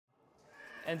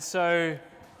And so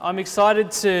I'm excited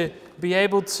to be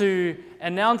able to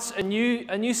announce a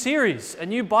new series, a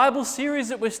new Bible series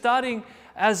that we're starting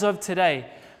as of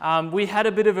today. We had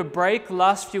a bit of a break the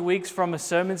last few weeks from a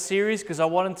sermon series because I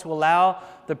wanted to allow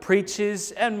the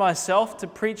preachers and myself to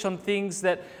preach on things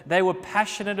that they were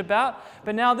passionate about.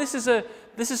 But now this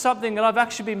is something that I've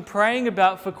actually been praying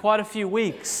about for quite a few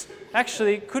weeks.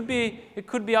 Actually, it could be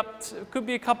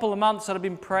a couple of months that I've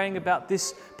been praying about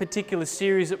this particular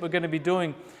series that we're going to be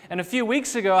doing. And a few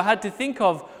weeks ago, I had to think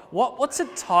of what's a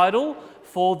title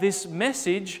for this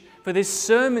message, for this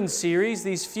sermon series,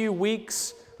 these few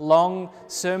weeks long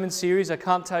sermon series. I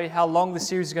can't tell you how long the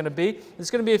series is going to be.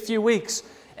 It's going to be a few weeks.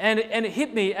 And it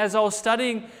hit me as I was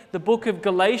studying the book of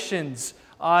Galatians.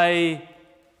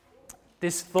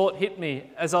 This thought hit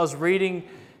me as I was reading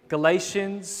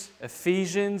Galatians,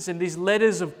 Ephesians, and these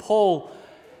letters of Paul.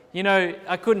 You know,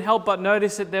 I couldn't help but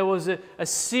notice that there was a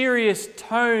serious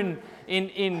tone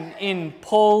in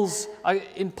Paul's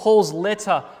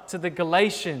letter to the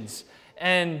Galatians,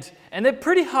 and they're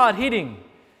pretty hard hitting.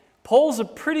 Paul's a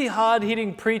pretty hard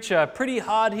hitting preacher, a pretty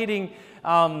hard hitting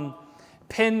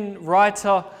pen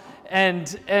writer,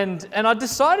 and I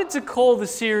decided to call the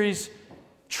series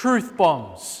 "Truth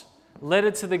Bombs,"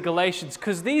 letter to the Galatians,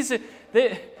 because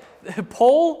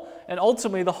Paul and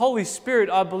ultimately the Holy Spirit,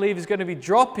 I believe, is going to be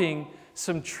dropping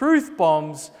some truth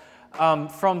bombs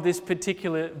from this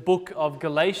particular book of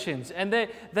Galatians, and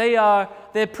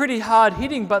they're pretty hard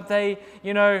hitting. But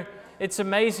it's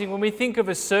amazing when we think of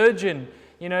a surgeon.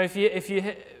 You know, if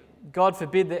you God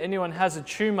forbid that anyone has a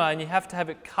tumor and you have to have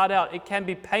it cut out, it can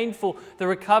be painful. The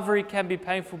recovery can be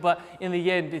painful, but in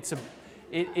the end,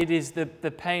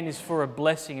 the pain is for a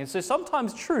blessing. And so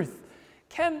sometimes truth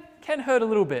can hurt a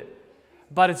little bit,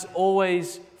 but it's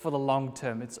always for the long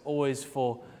term. It's always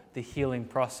for the healing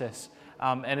process.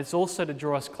 And it's also to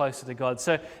draw us closer to God.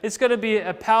 So it's going to be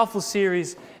a powerful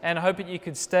series, and I hope that you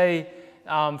can stay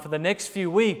for the next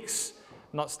few weeks,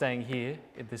 not staying here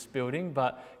in this building,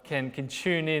 but can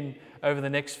tune in over the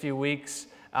next few weeks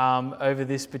over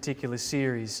this particular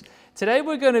series. Today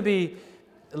we're going to be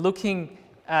looking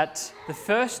at the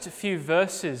first few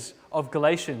verses of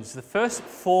Galatians, the first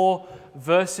 4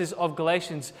 verses of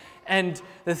Galatians. And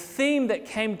the theme that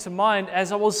came to mind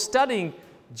as I was studying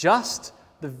just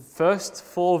the first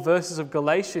 4 verses of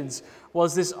Galatians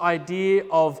was this idea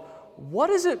of what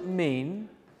does it mean,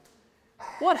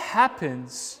 what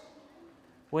happens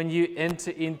when you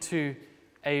enter into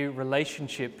a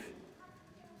relationship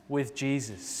with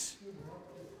Jesus.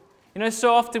 You know,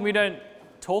 so often we don't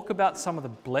talk about some of the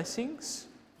blessings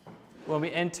when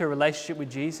we enter a relationship with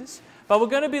Jesus, but we're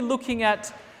going to be looking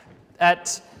at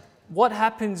what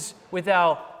happens with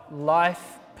our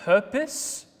life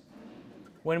purpose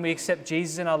when we accept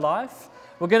Jesus in our life.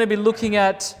 We're going to be looking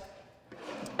at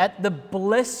the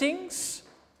blessings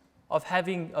of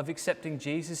accepting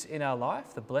Jesus in our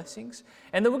life, the blessings.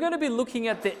 And then we're going to be looking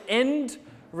at the end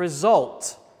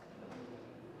result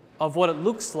of what it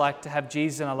looks like to have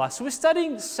Jesus in our life. So we're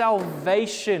studying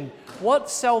salvation, what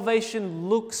salvation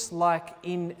looks like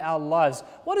in our lives.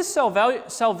 What does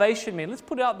salvation mean? Let's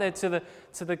put it out there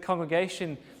to the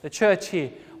congregation, the church here.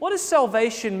 What does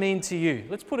salvation mean to you?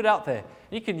 Let's put it out there.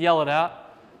 You can yell it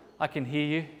out. I can hear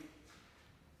you.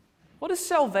 What does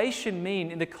salvation mean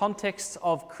in the context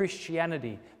of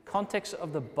Christianity, context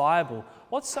of the Bible?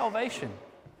 What's salvation?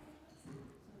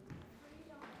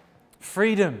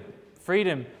 Freedom.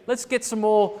 Freedom. Let's get some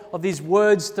more of these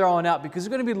words thrown out because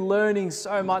we're going to be learning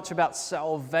so much about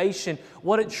salvation,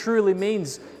 what it truly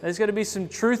means. There's going to be some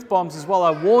truth bombs as well.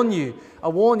 I warn you,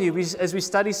 as we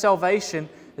study salvation,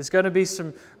 there's going to be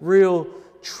some real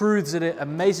truths,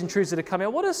 amazing truths that are coming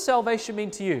out. What does salvation mean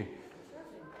to you?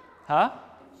 Huh?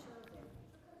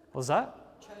 What was that?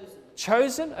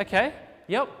 Chosen? Okay.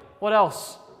 Yep. What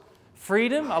else?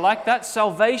 Freedom. I like that.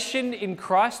 Salvation in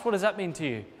Christ. What does that mean to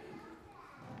you?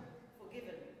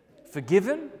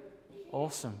 Forgiven?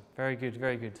 Awesome. Very good.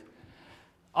 Very good.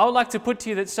 I would like to put to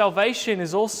you that salvation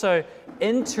is also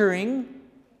entering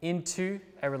into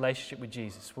a relationship with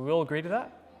Jesus. Will we all agree to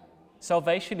that?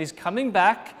 Salvation is coming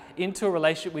back into a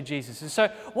relationship with Jesus. And so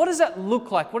what does that look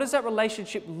like? What does that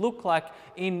relationship look like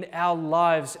in our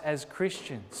lives as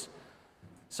Christians?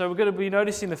 So we're going to be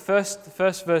noticing the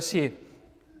first verse here.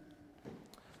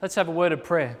 Let's have a word of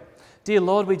prayer. Dear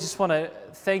Lord, we just want to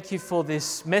thank you for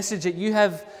this message that you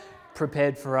have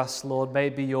prepared for us, Lord. May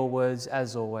it be your words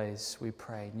as always. We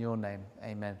pray in your name.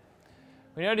 Amen.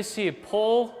 We notice here,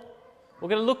 Paul, we're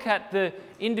going to look at the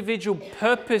individual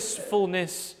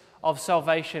purposefulness of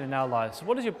salvation in our lives.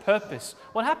 What is your purpose?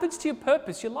 What happens to your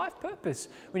purpose, your life purpose,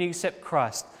 when you accept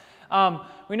Christ?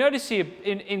 We notice here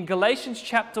in Galatians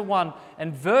chapter 1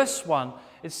 and verse 1,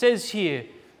 it says here,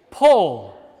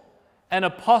 Paul, an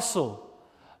apostle,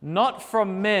 not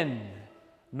from men,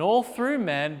 nor through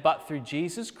man, but through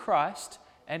Jesus Christ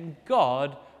and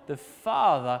God the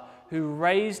Father, who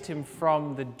raised him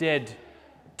from the dead,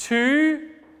 to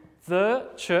the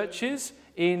churches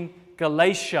in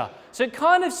Galatia. So it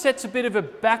kind of sets a bit of a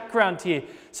background here.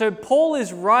 So Paul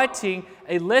is writing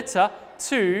a letter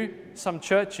to some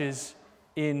churches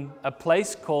in a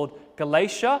place called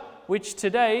Galatia,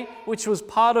 which was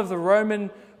part of the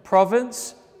Roman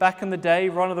province back in the day,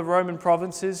 one of the Roman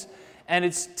provinces, and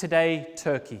it's today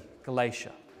Turkey,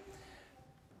 Galatia.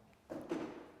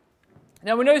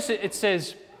 Now we notice it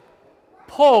says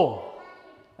Paul.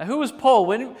 Now who was Paul?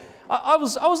 When I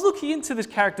was looking into this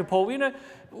character Paul, you know,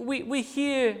 we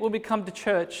hear when we come to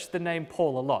church the name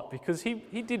Paul a lot because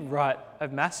he did write a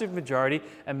massive majority,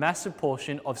 a massive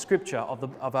portion of Scripture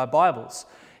of our Bibles.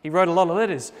 He wrote a lot of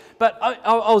letters. But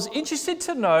I was interested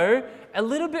to know a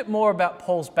little bit more about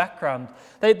Paul's background.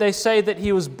 They say that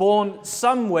he was born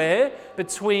somewhere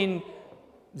between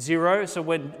 0, so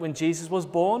when Jesus was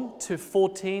born, to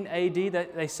 14 AD.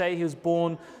 They say he was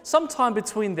born sometime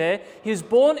between there. He was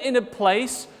born in a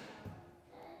place,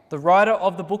 the writer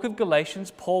of the book of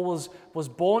Galatians, Paul was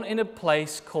born in a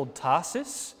place called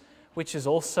Tarsus, which is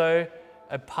also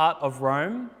a part of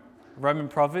Rome, Roman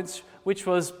province, which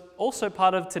was also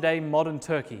part of today modern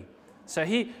Turkey. So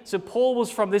Paul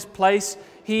was from this place.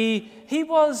 He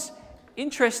was,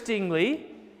 interestingly,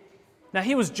 now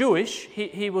he was Jewish.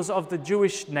 He was of the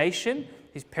Jewish nation.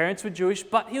 His parents were Jewish,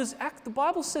 but the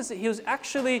Bible says that he was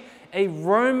actually a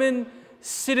Roman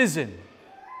citizen.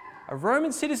 A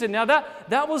Roman citizen. Now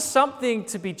that was something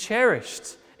to be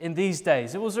cherished in these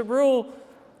days. It was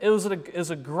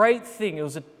a great thing. It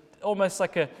was almost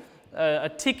like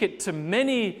a ticket to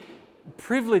many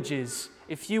privileges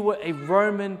if you were a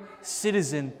Roman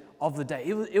citizen of the day.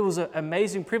 It was an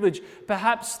amazing privilege.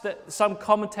 Perhaps that some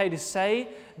commentators say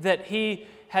that he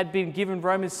had been given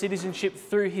Roman citizenship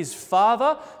through his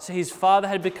father. So his father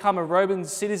had become a Roman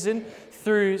citizen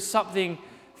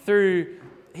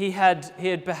he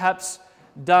had perhaps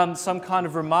done some kind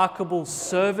of remarkable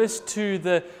service to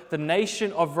the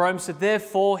nation of Rome. So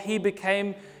therefore he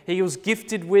was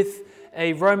gifted with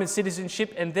a Roman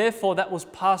citizenship, and therefore that was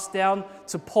passed down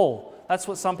to Paul. That's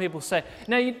what some people say.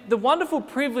 Now, the wonderful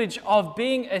privilege of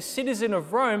being a citizen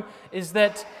of Rome is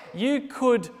that you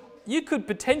could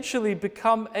potentially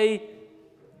become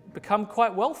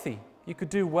quite wealthy. You could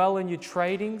do well in your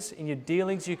tradings, in your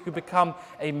dealings. You could become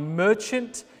a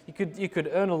merchant. You could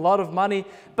earn a lot of money.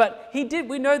 But we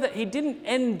know that he didn't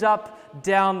end up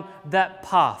down that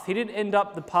path. He didn't end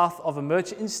up the path of a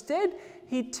merchant. Instead,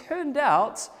 he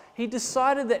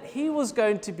decided that he was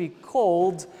going to be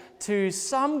called to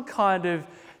some kind of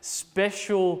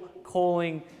special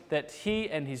calling that he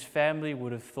and his family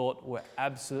would have thought were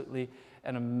absolutely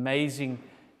an amazing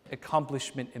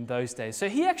accomplishment in those days. So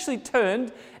he actually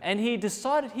turned and he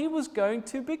decided he was going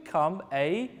to become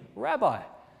a rabbi.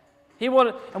 And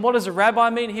what does a rabbi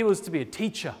mean? He was to be a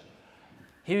teacher.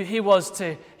 He was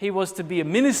to be a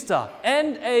minister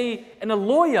and a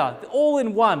lawyer, all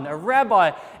in one, a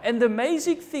rabbi. And the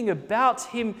amazing thing about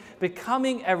him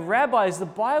becoming a rabbi is the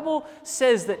Bible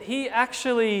says that he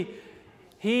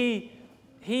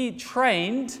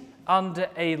trained under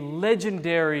a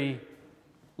legendary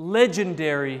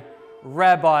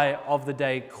rabbi of the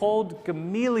day called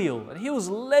Gamaliel. And he was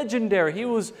legendary. He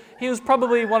was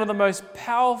probably one of the most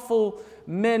powerful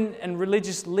men and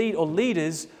religious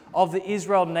leaders of the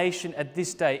Israel nation at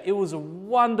this day. It was a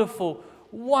wonderful,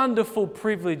 wonderful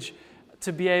privilege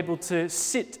to be able to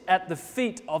sit at the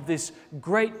feet of this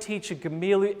great teacher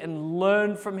Gamaliel and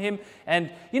learn from him.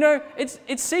 And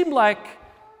it seemed like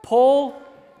Paul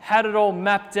had it all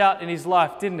mapped out in his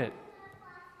life, didn't it?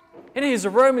 And he's a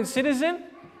Roman citizen.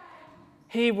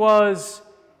 He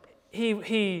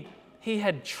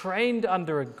had trained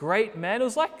under a great man. It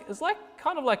was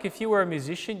kind of like if you were a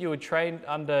musician, you were trained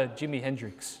under Jimi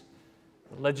Hendrix,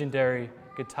 the legendary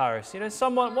guitarist.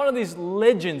 One of these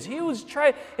legends. He was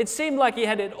trained. It seemed like he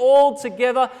had it all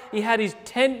together. He had his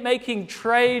tent-making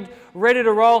trade ready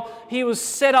to roll. He was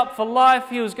set up for life.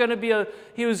 He was going to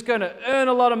earn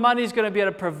a lot of money. He's going to be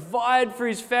able to provide for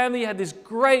his family. He had this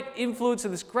great influence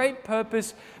and this great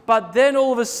purpose. But then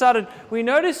all of a sudden, we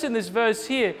notice in this verse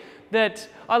here that,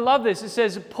 I love this, it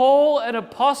says, Paul, an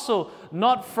apostle,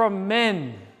 not from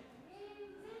men,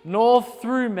 nor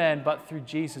through man, but through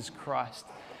Jesus Christ.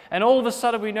 And all of a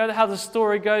sudden, we know how the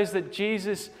story goes, that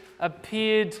Jesus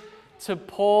appeared to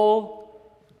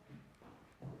Paul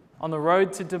on the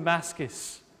road to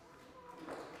Damascus.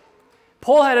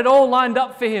 Paul had it all lined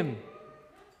up for him.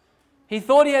 He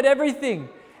thought he had everything.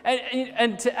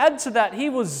 And to add to that, he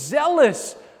was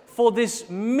zealous for this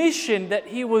mission that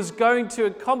he was going to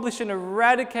accomplish in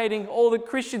eradicating all the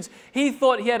Christians. He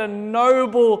thought he had a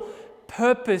noble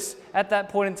purpose at that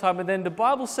point in time. And then the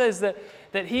Bible says that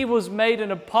he was made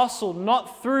an apostle,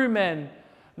 not through men,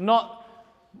 not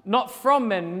from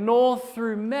men, nor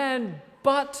through man,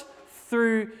 but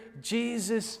through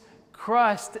Jesus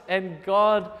Christ and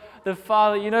God the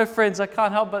Father. You know, friends, I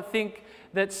can't help but think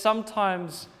that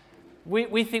sometimes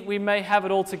we think we may have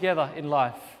it all together in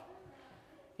life.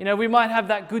 You know, we might have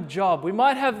that good job. We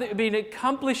might have been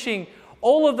accomplishing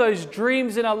all of those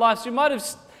dreams in our lives. We might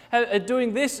are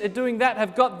doing this, are doing that,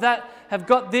 have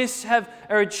got this,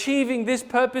 are achieving this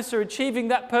purpose, or achieving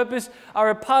that purpose,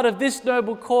 are a part of this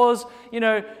noble cause, you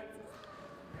know.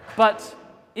 But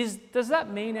does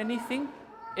that mean anything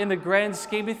in the grand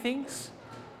scheme of things?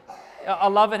 I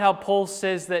love it how Paul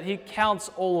says that he counts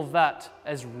all of that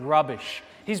as rubbish.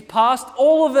 He's passed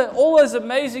all those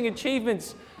amazing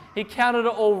achievements. He counted it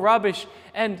all rubbish.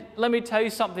 And let me tell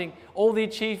you something, all the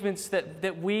achievements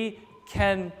that we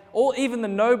can, or even the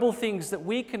noble things that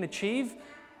we can achieve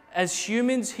as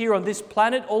humans here on this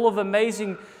planet, all of the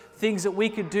amazing things that we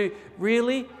could do,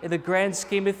 really, in the grand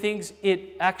scheme of things,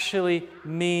 it actually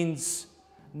means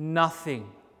nothing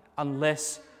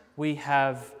unless we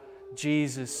have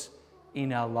Jesus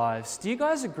in our lives. Do you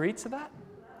guys agree to that?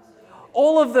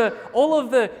 All of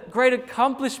the great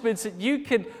accomplishments that you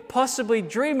can possibly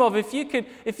dream of, if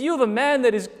you're the man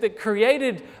that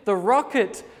created the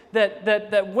rocket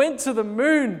that went to the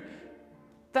moon,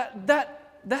 that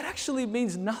actually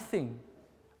means nothing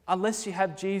unless you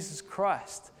have Jesus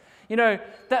Christ. You know,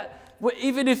 that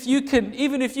even if you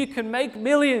can make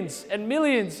millions and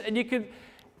millions, and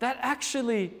that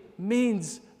actually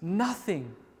means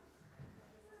nothing.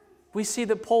 We see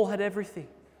that Paul had everything.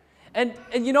 And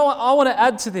you know what? I want to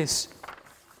add to this,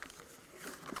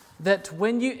 that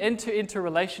when you enter into a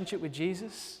relationship with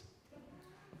Jesus,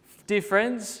 dear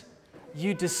friends,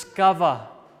 you discover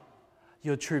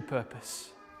your true purpose.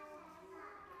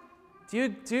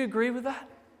 Do you agree with that?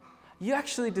 You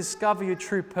actually discover your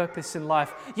true purpose in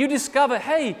life. You discover,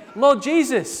 hey, Lord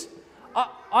Jesus,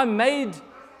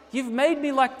 you've made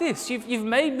me like this. You've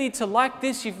made me to like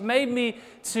this. You've made me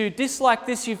to dislike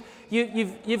this.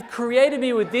 You've created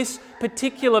me with this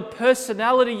particular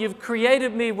personality. You've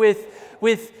created me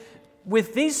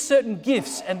with these certain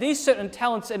gifts and these certain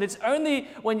talents. And it's only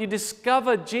when you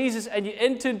discover Jesus and you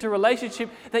enter into a relationship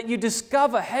that you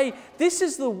discover, hey, this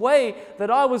is the way that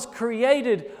I was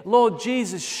created. Lord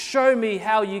Jesus, show me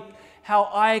how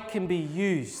I can be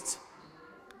used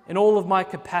in all of my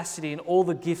capacity, in all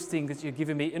the gifting that you've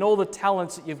given me, in all the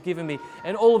talents that you've given me,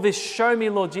 and all of this, show me,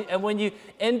 Lord Jesus. And when you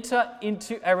enter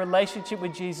into a relationship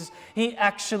with Jesus, He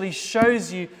actually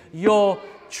shows you your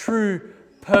true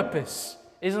purpose.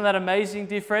 Isn't that amazing,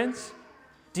 dear friends?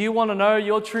 Do you want to know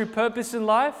your true purpose in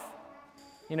life?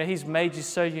 You know, He's made you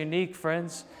so unique,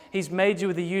 friends. He's made you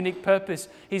with a unique purpose.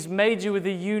 He's made you with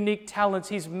a unique talents.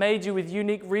 He's made you with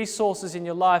unique resources in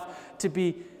your life to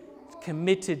be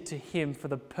committed to Him for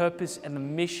the purpose and the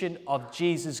mission of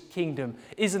Jesus' kingdom.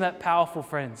 Isn't that powerful,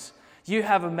 friends? You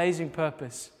have amazing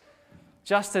purpose.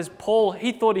 Just as Paul,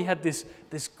 he thought he had this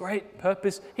great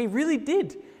purpose. He really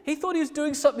did. He thought he was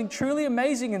doing something truly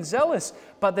amazing and zealous.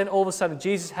 But then all of a sudden,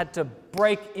 Jesus had to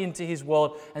break into his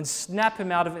world and snap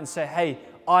him out of it and say, hey,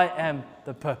 I am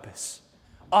the purpose.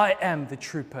 I am the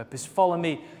true purpose. Follow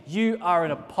me. You are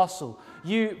an apostle,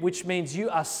 which means you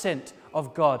are sent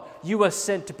of God. You are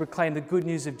sent to proclaim the good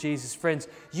news of Jesus. Friends,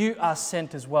 you are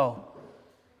sent as well.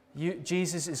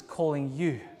 Jesus is calling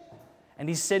you, and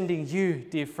He's sending you,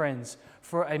 dear friends,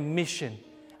 for a mission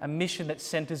that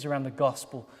centers around the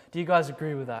gospel. Do you guys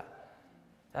agree with that?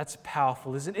 That's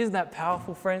powerful, isn't it? Isn't that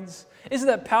powerful, friends? Isn't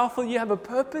that powerful? You have a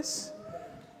purpose?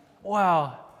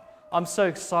 Wow. I'm so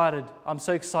excited. I'm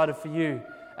so excited for you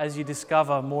as you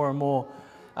discover more and more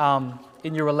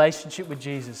in your relationship with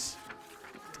Jesus.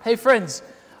 Hey friends,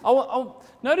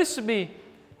 notice to me,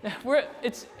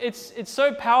 it's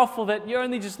so powerful that you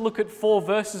only just look at 4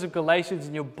 verses of Galatians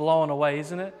and you're blown away,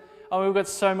 isn't it? We've got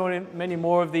so many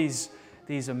more of these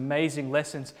amazing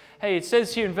lessons. Hey, it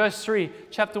says here in verse 3,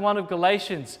 chapter 1 of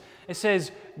Galatians, it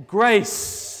says,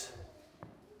 grace.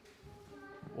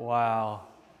 Wow,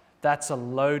 that's a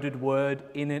loaded word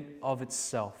in and of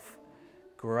itself.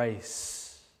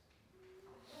 Grace.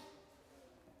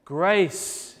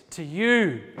 Grace. To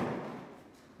you.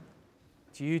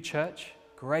 To you, church.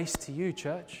 Grace to you,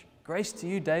 church. Grace to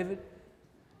you, David.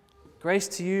 Grace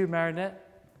to you, Marinette.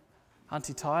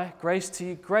 Auntie Ty. Grace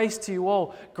to you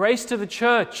all. Grace to the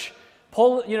church.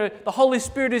 Paul, the Holy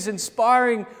Spirit is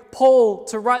inspiring Paul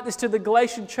to write this to the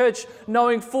Galatian church,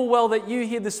 knowing full well that you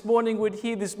here this morning would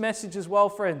hear this message as well,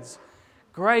 friends.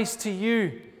 Grace to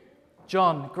you,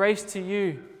 John. Grace to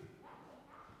you.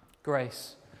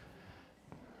 Grace.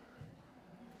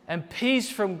 And peace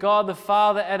from God the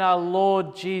Father and our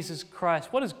Lord Jesus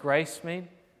Christ. What does grace mean?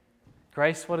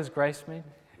 Grace, what does grace mean?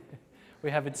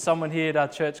 We have someone here at our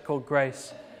church called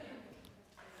Grace.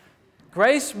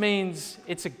 Grace means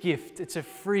it's a gift. It's a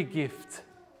free gift.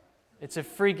 It's a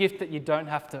free gift that you don't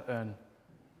have to earn.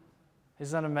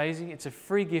 Isn't that amazing? It's a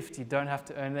free gift you don't have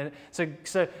to earn.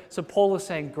 So Paul is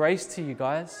saying grace to you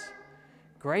guys.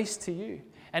 Grace to you.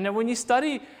 And then when you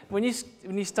study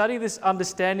this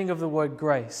understanding of the word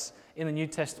grace in the New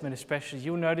Testament especially,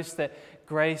 you'll notice that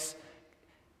grace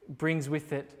brings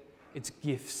with it its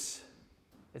gifts.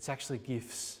 It's actually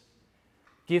gifts.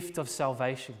 Gift of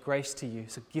salvation, grace to you.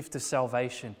 It's a gift of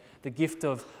salvation, the gift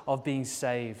of being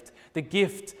saved. The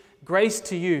gift, grace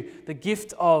to you, the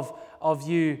gift of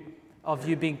you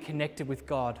being connected with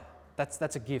God.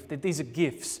 That's a gift. These are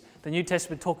gifts. The New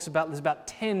Testament talks about, there's about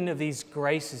 10 of these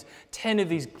graces, 10 of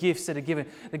these gifts that are given.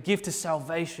 The gift of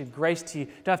salvation, grace to you.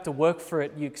 You don't have to work for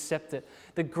it, you accept it.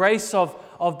 The grace of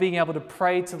being able to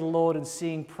pray to the Lord and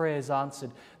seeing prayers answered.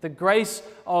 The grace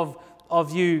of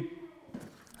you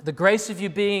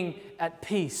being at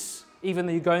peace, even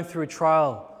though you're going through a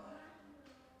trial.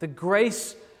 The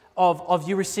grace of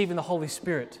you receiving the Holy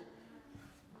Spirit.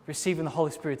 Receiving the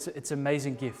Holy Spirit, it's an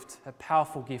amazing gift, a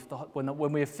powerful gift.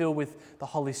 When we are filled with the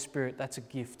Holy Spirit, that's a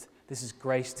gift. This is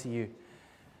grace to you.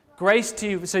 Grace to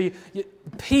you. So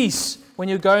peace when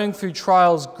you're going through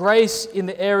trials. Grace in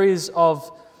the areas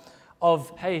of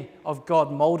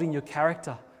God molding your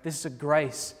character. This is a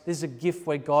grace. This is a gift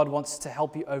where God wants to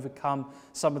help you overcome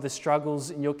some of the struggles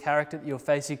in your character that you're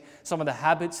facing, some of the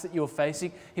habits that you're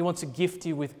facing. He wants to gift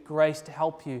you with grace to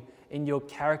help you in your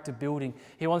character building.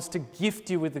 He wants to gift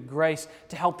you with the grace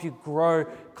to help you grow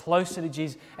closer to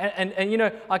Jesus.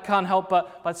 And I can't help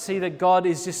but see that God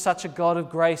is just such a God of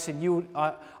grace. And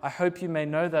I hope you may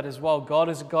know that as well. God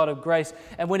is a God of grace.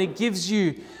 And when He gives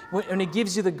you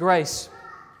the grace,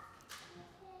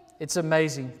 it's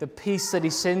amazing. The peace that He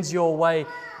sends your way.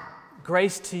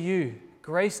 Grace to you.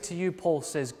 Grace to you, Paul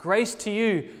says. Grace to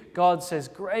you, God says.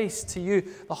 Grace to you,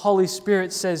 the Holy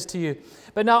Spirit says to you.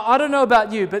 But now, I don't know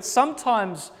about you, but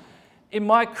sometimes in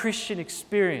my Christian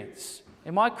experience,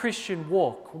 in my Christian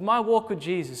walk, my walk with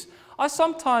Jesus,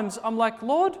 I'm like,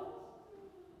 Lord,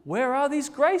 where are these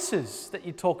graces that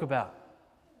you talk about?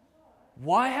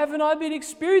 Why haven't I been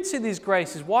experiencing these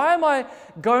graces? Why am I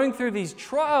going through these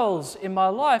trials in my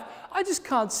life? I just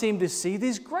can't seem to see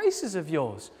these graces of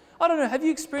yours. I don't know, have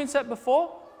you experienced that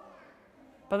before?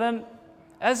 But then,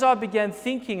 as I began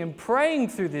thinking and praying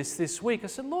through this week, I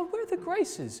said, Lord, where are the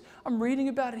graces? I'm reading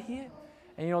about it here.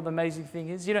 And you know what the amazing thing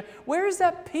is? Where is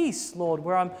that peace, Lord,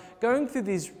 where I'm going through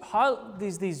these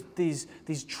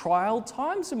trial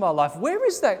times in my life? Where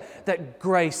is that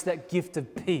grace, that gift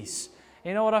of peace?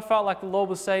 You know what I felt like the Lord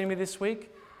was saying to me this week?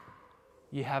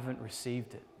 You haven't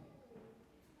received it.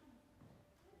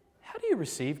 How do you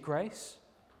receive grace?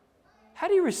 How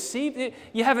do you receive it?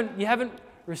 You haven't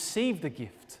received the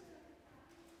gift.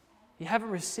 You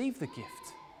haven't received the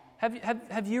gift.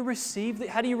 Have you received it?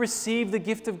 How do you receive the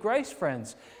gift of grace,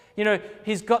 friends?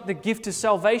 He's got the gift of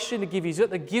salvation to give you. He's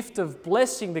got the gift of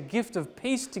blessing, the gift of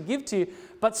peace to give to you.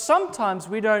 But sometimes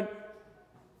we don't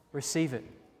receive it.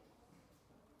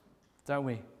 Don't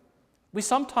we? We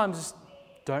sometimes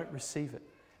don't receive it.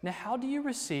 Now, how do you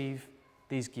receive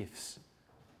these gifts?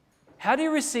 How do you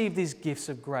receive these gifts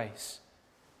of grace?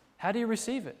 How do you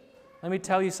receive it? Let me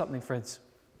tell you something, friends.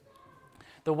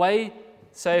 The way,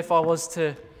 say if I was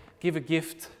to give a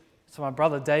gift to my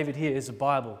brother David here is a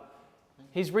Bible.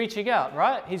 He's reaching out,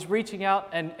 right? He's reaching out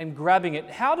and grabbing it.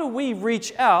 How do we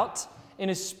reach out in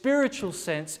a spiritual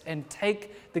sense and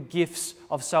take the gifts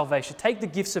of salvation, take the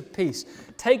gifts of peace,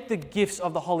 take the gifts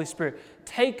of the Holy Spirit,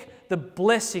 take the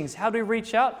blessings? How do we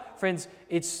reach out? Friends,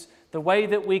 it's the way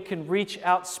that we can reach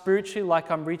out spiritually,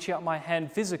 like I'm reaching out my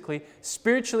hand physically.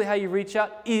 Spiritually, how you reach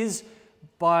out is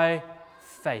by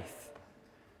faith.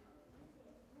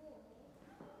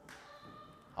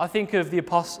 I think of the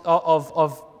apostle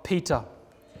of Peter.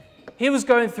 He was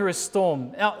going through a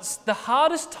storm. Now, the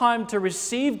hardest time to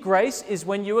receive grace is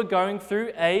when you are going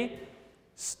through a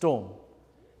storm.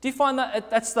 Do you find that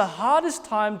that's the hardest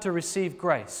time to receive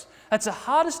grace? That's the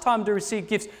hardest time to receive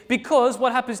gifts, because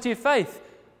what happens to your faith?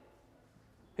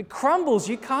 It crumbles.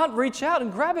 You can't reach out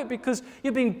and grab it because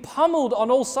you're being pummeled on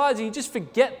all sides, and you just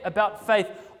forget about faith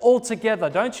altogether,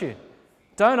 don't you?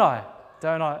 Don't I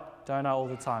all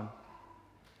the time?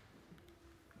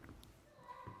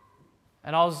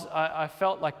 And I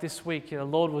felt like this week, the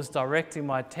Lord was directing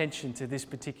my attention to this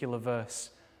particular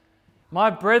verse. My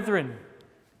brethren,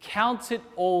 count it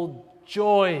all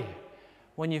joy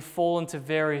when you fall into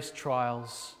various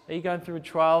trials. Are you going through a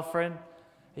trial, friend?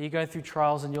 Are you going through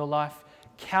trials in your life?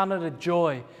 Count it a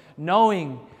joy,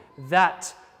 knowing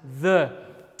that the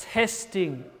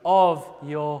testing of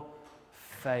your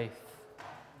faith.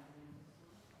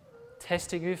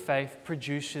 Testing your faith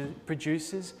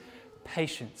produces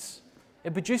patience.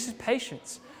 It produces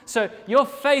patience. So your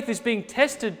faith is being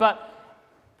tested, but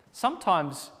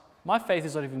sometimes my faith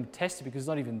is not even tested because it's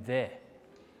not even there.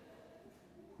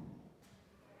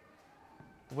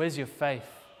 Where's your faith?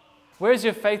 Where's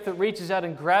your faith that reaches out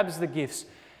and grabs the gifts?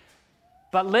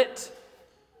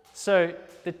 So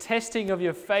the testing of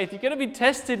your faith, you're going to be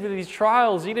tested with these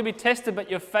trials. You're going to be tested, but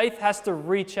your faith has to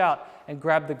reach out and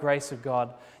grab the grace of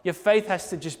God. Your faith has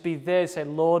to just be there and say,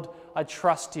 Lord, I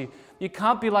trust you. You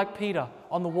can't be like Peter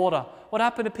on the water. What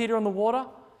happened to Peter on the water?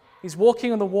 He's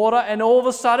walking on the water, and all of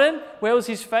a sudden, where was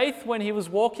his faith when he was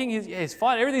walking? He's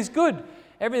fine, everything's good.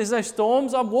 There's no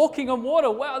storms. I'm walking on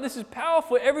water. Wow, this is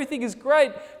powerful. Everything is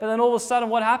great. But then all of a sudden,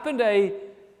 what happened? The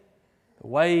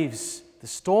waves, the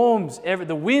storms,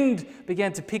 the wind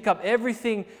began to pick up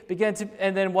everything,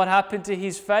 and then what happened to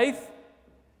his faith?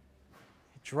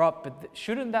 It dropped. But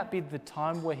shouldn't that be the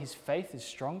time where his faith is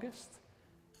strongest?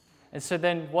 And so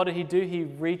then what did he do? He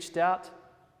reached out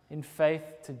in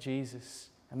faith to Jesus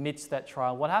amidst that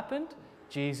trial. What happened?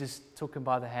 Jesus took him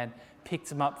by the hand,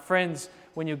 picked him up. Friends,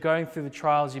 when you're going through the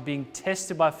trials, you're being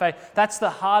tested by faith. That's the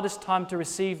hardest time to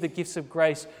receive the gifts of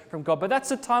grace from God. But that's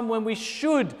the time when we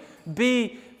should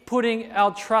be putting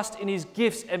our trust in His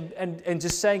gifts and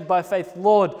just saying by faith,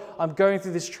 Lord, I'm going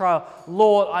through this trial.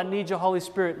 Lord, I need your Holy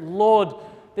Spirit. Lord,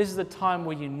 this is the time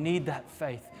where you need that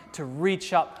faith to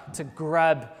reach up, to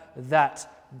grab that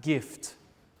gift,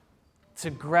 to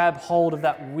grab hold of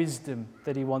that wisdom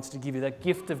that He wants to give you, that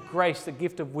gift of grace, the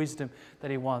gift of wisdom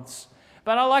that He wants.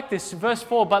 But I like this, verse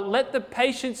 4, but let the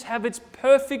patience have its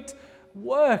perfect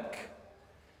work.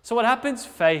 So what happens?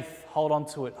 Faith, hold on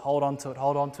to it, hold on to it,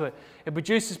 hold on to it. It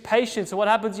produces patience. So what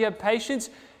happens? You have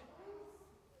patience.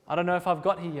 I don't know if I've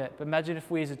got here yet, but imagine if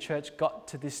we as a church got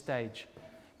to this stage.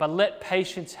 But let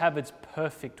patience have its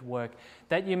perfect work,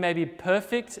 that you may be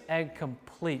perfect and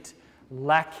complete,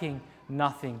 lacking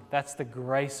nothing. That's the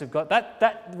grace of God.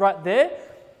 That right there,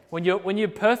 when you're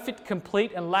perfect,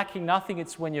 complete, and lacking nothing,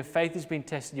 it's when your faith has been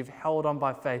tested, you've held on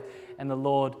by faith, and the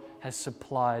Lord has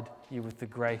supplied you with the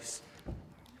grace.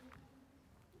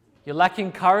 You're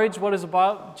lacking courage. What does the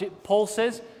Bible? Paul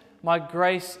says, my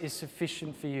grace is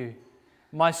sufficient for you.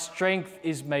 My strength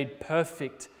is made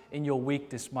perfect in your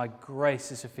weakness. My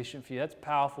grace is sufficient for you. That's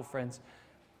powerful, friends.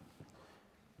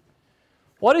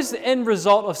 What is the end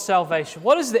result of salvation?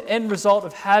 What is the end result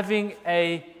of having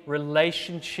a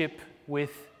relationship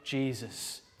with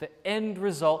Jesus? The end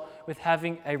result with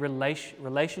having a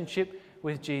relationship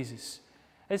with Jesus.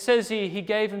 It says He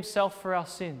gave Himself for our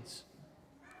sins.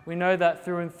 We know that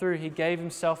through and through. He gave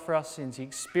Himself for our sins. He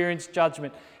experienced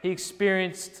judgment. He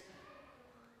experienced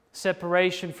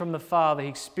separation from the Father. He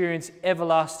experienced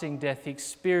everlasting death. He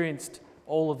experienced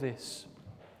all of this,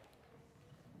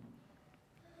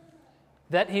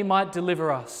 that He might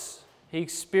deliver us. He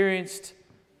experienced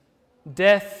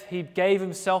death. He gave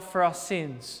Himself for our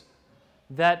sins,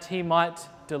 that He might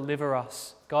deliver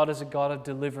us. God is a God of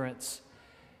deliverance.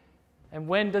 And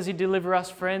when does He deliver us,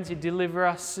 friends? He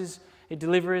delivers,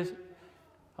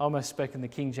 I almost spoke in the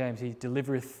King James, He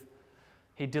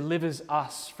delivers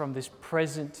us from this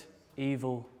present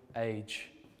evil age.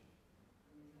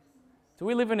 Do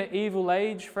we live in an evil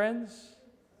age, friends?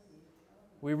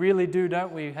 We really do,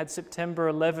 don't we? We had September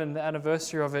 11, the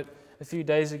anniversary of it, a few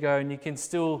days ago, and you can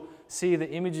still see the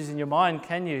images in your mind,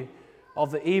 can you,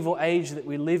 of the evil age that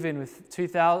we live in, with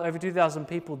over 2,000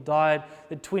 people died,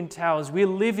 the Twin Towers. We're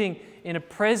living in a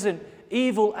present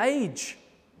evil age,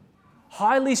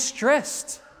 highly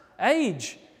stressed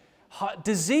age,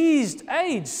 diseased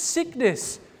age,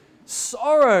 sickness,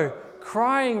 sorrow,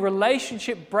 crying,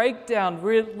 relationship breakdown.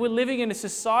 We're living in a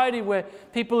society where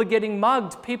people are getting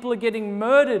mugged, people are getting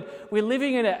murdered. We're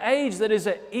living in an age that is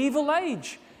an evil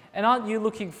age. And aren't you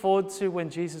looking forward to when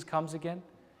Jesus comes again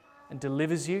and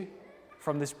delivers you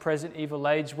from this present evil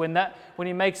age, when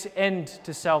He makes an end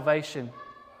to salvation,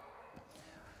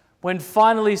 when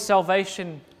finally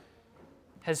salvation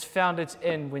has found its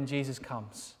end when Jesus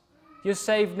comes? You're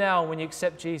saved now when you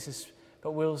accept Jesus,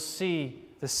 but we'll see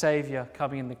the Savior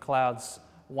coming in the clouds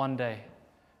one day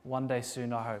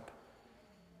soon, I hope.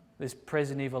 This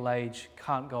present evil age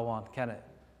can't go on, can it?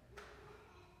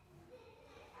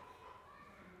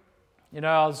 You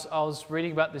know, I was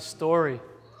reading about this story.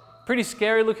 Pretty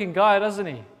scary looking guy, doesn't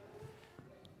he?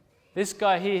 This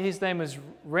guy here, his name is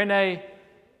Rene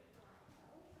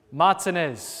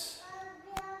Martinez.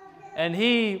 And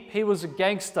he was a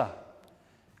gangster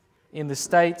in the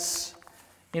States.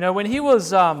 You know, he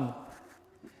was in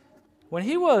gangs when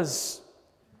he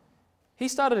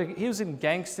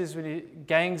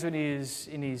was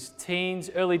in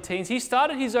his early teens. He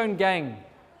started his own gang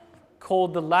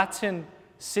called the Latin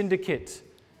Syndicate.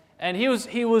 And he was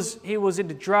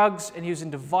into drugs, and he was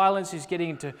into violence. He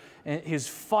was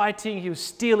fighting, he was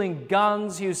stealing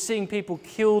guns, he was seeing people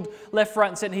killed left, right,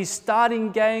 and center. He's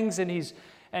starting gangs, and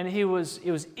he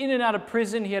was in and out of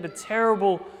prison. He had a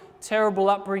terrible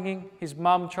upbringing. His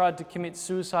mum tried to commit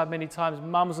suicide many times.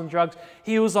 Mum was on drugs.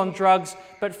 He was on drugs.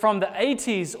 But from the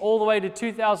 80s all the way to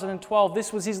 2012,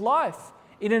 this was his life,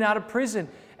 in and out of prison.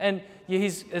 And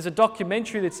there's a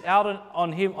documentary that's out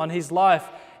on his life.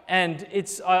 And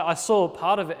I saw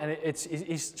part of it, and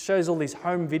it shows all these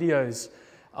home videos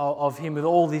of him with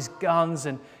all these guns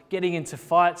and getting into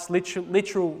fights,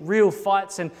 literal real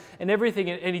fights and everything.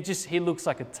 And he looks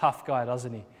like a tough guy,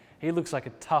 doesn't he? He looks like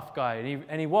a tough guy,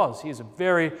 and he was. He was a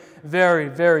very, very,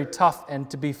 very tough and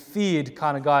to be feared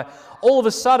kind of guy. All of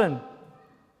a sudden,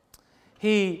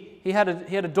 he had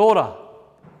a daughter,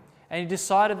 and he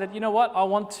decided that, you know what, I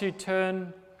want to try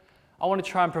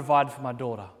and provide for my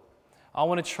daughter. I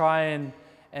want to try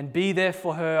and be there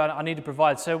for her. I need to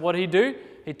provide. So what did he do?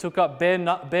 He took up bare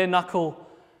knuckle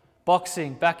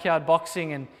boxing, backyard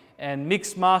boxing, and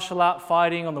mixed martial art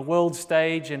fighting on the world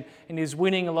stage, and he was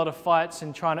winning a lot of fights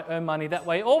and trying to earn money that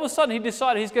way. All of a sudden, he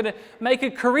decided he's going to make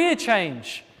a career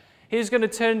change. He was going to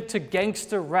turn to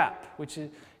gangster rap,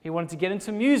 he wanted to get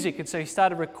into music, and so he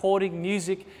started recording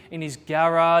music in his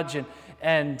garage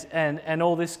and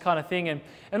all this kind of thing.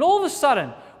 And all of a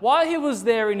sudden, while he was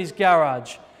there in his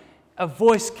garage, a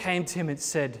voice came to him and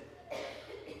said,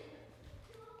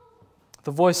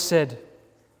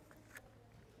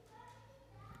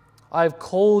 I have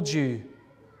called you.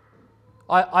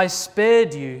 I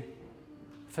spared you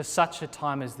for such a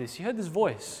time as this. You heard this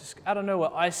voice out of nowhere.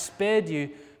 I spared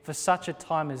you for such a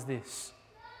time as this.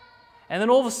 And then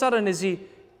all of a sudden, as he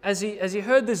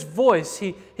heard this voice,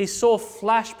 he saw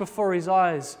flash before his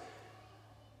eyes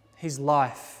his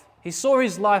life. He saw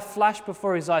his life flash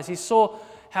before his eyes. He saw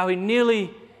how he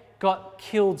nearly got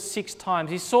killed 6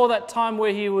 times. He saw that time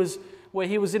where he was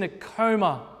in a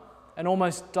coma and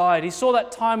almost died. He saw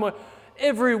that time where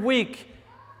every week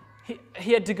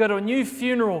he had to go to a new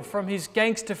funeral from his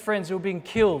gangster friends who were being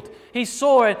killed. He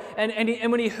saw it,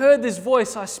 and when he heard this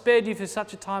voice, I spared you for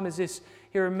such a time as this,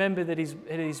 he remembered that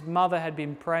his mother had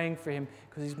been praying for him,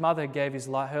 because his mother gave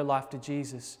her life to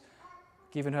Jesus,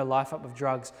 given her life up with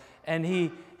drugs. And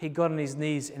he got on his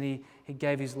knees and he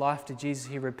gave his life to Jesus.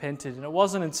 He repented. And it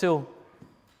wasn't until,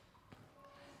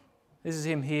 this is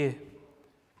him here,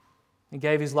 he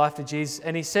gave his life to Jesus.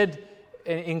 And he said,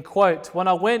 in quote,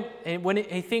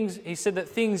 he said that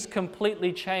things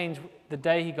completely changed the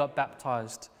day he got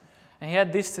baptized. And he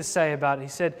had this to say about it. He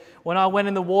said, when I went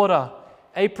in the water,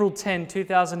 April 10,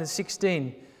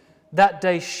 2016, that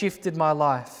day shifted my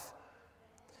life.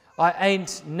 I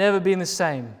ain't never been the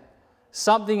same.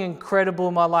 Something incredible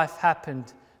in my life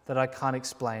happened that I can't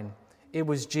explain. It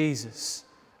was Jesus.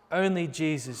 Only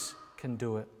Jesus can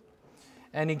do it.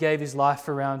 And he gave his life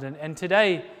around. And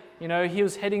today, you know, he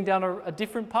was heading down a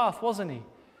different path, wasn't he?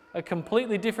 A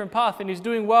completely different path. And he was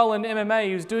doing well in MMA.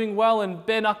 He was doing well in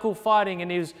bare knuckle fighting.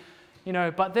 And he was, you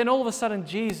know, but then all of a sudden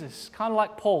Jesus, kind of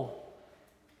like Paul,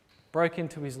 broke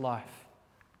into his life.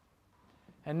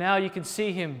 And now you can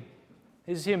see him.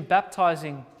 This is him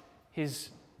baptizing his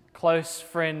close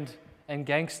friend and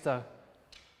gangster.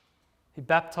 He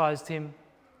baptized him.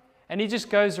 And he just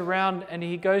goes around and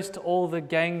he goes to all the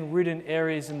gang-ridden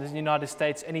areas in the United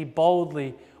States, and he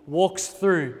boldly walks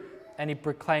through and he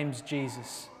proclaims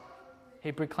Jesus.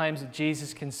 He proclaims that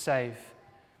Jesus can save.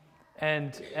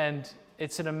 And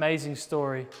it's an amazing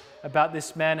story about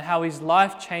this man, how his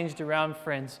life changed around,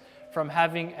 friends, from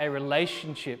having a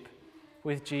relationship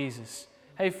with Jesus.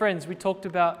 Hey friends, we talked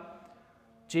about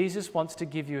Jesus wants to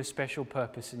give you a special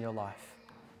purpose in your life.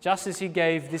 Just as he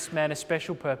gave this man a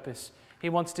special purpose, he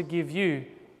wants to give you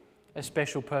a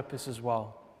special purpose as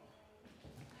well.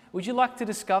 Would you like to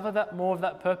discover more of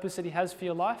that purpose that he has for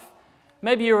your life?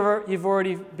 Maybe you've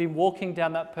already been walking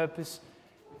down that purpose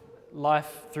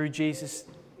life through Jesus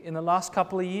in the last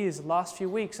couple of years, the last few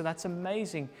weeks, and that's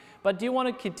amazing. But do you want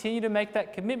to continue to make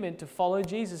that commitment to follow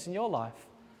Jesus in your life?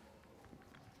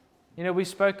 You know, we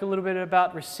spoke a little bit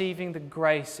about receiving the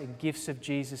grace and gifts of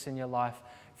Jesus in your life.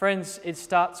 Friends, it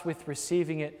starts with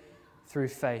receiving it through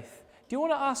faith. Do you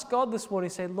want to ask God this morning,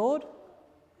 say, Lord,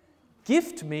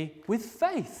 gift me with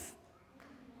faith.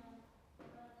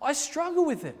 I struggle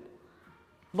with it.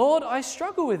 Lord, I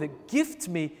struggle with it. Gift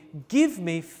me, give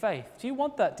me faith. Do you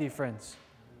want that, dear friends?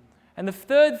 And the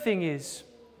third thing is,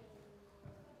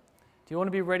 do you want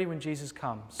to be ready when Jesus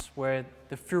comes, where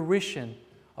the fruition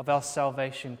of our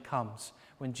salvation comes,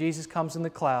 when Jesus comes in the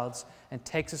clouds and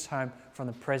takes us home from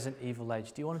the present evil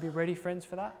age? Do you want to be ready, friends,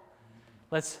 for that?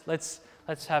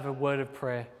 Let's have a word of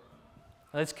prayer.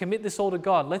 Let's commit this all to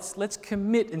God. Let's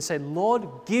commit and say, Lord,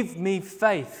 give me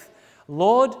faith.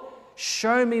 Lord,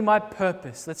 show me my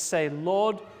purpose. Let's say,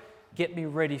 Lord, get me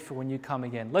ready for when you come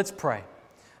again. Let's pray.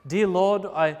 Dear Lord,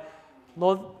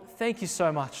 Lord, thank you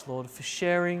so much, Lord, for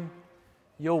sharing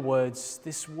your words,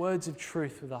 these words of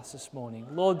truth with us this morning.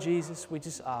 Lord Jesus, we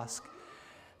just ask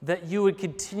that you would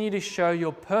continue to show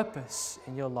your purpose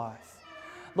in your life.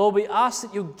 Lord, we ask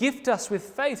that you gift us with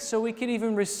faith so we can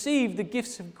even receive the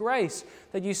gifts of grace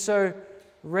that you so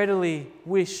readily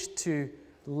wish to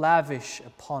lavish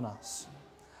upon us.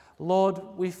 Lord,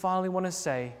 we finally want to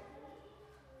say,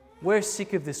 we're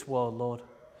sick of this world, Lord.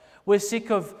 We're sick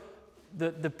of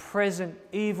the present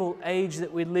evil age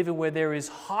that we live in, where there is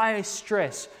high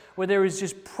stress, where there is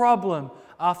just problem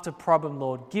after problem,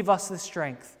 Lord. Give us the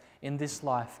strength in this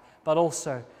life, but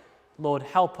also, Lord,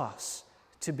 help us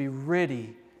to be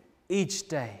ready each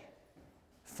day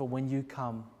for when you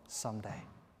come someday.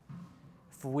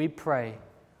 For we pray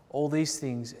all these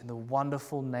things in the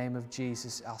wonderful name of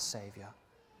Jesus, our Savior.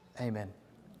 Amen.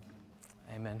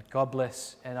 Amen. God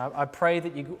bless. And I pray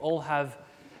that you all have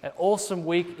an awesome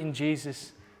week in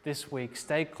Jesus this week.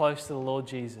 Stay close to the Lord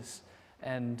Jesus.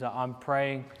 And I'm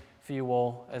praying for you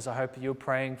all, as I hope you're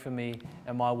praying for me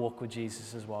and my walk with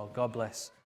Jesus as well. God bless.